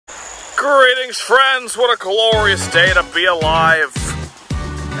Greetings, friends. What a glorious day to be alive.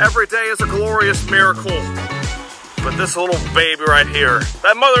 Every day is a glorious miracle. But this little baby right here,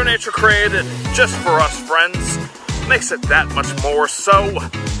 that Mother Nature created just for us, friends, makes it that much more so.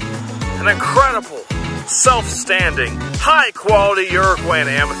 An incredible, self-standing, high-quality Uruguayan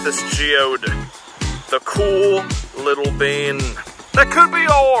Amethyst Geode. The cool little bean that could be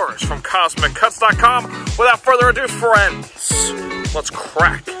yours from CosmicCuts.com. Without further ado, friends, let's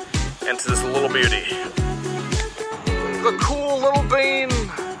crack into this little beauty. The cool little bean.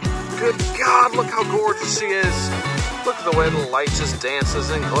 Good God, look how gorgeous she is. Look at the way the light just dances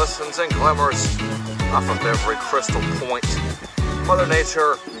and glistens and glimmers off of every crystal point. Mother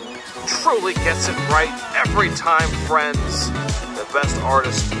Nature truly gets it right every time, friends. The best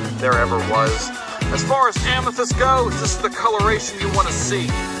artist there ever was. As far as amethyst goes, this is the coloration you want to see.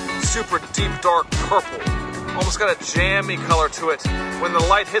 Super deep, dark purple. Almost got a jammy color to it. When the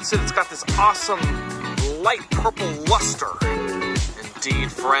light hits it, it's got this awesome light purple luster. Indeed,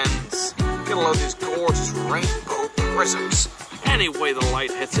 friends. Get a load of these gorgeous rainbow prisms. Any way the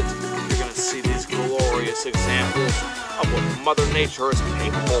light hits it, you're going to see these glorious examples of what Mother Nature is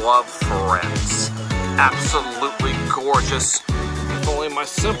capable of, friends. Absolutely gorgeous. If only my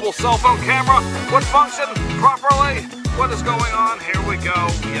simple cell phone camera would function properly. What is going on? Here we go.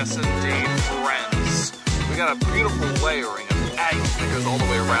 Yes, indeed, friends. We got a beautiful layering of agate that goes all the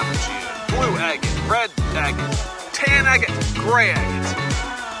way around the geode. Blue agate, red agate, tan agate, gray agate.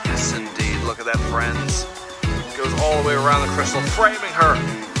 Yes, indeed. Look at that, friends. It goes all the way around the crystal, framing her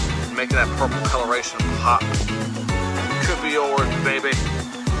and making that purple coloration pop. Could be yours, baby.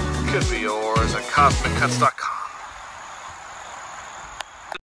 Could be yours at CosmicCuts.com.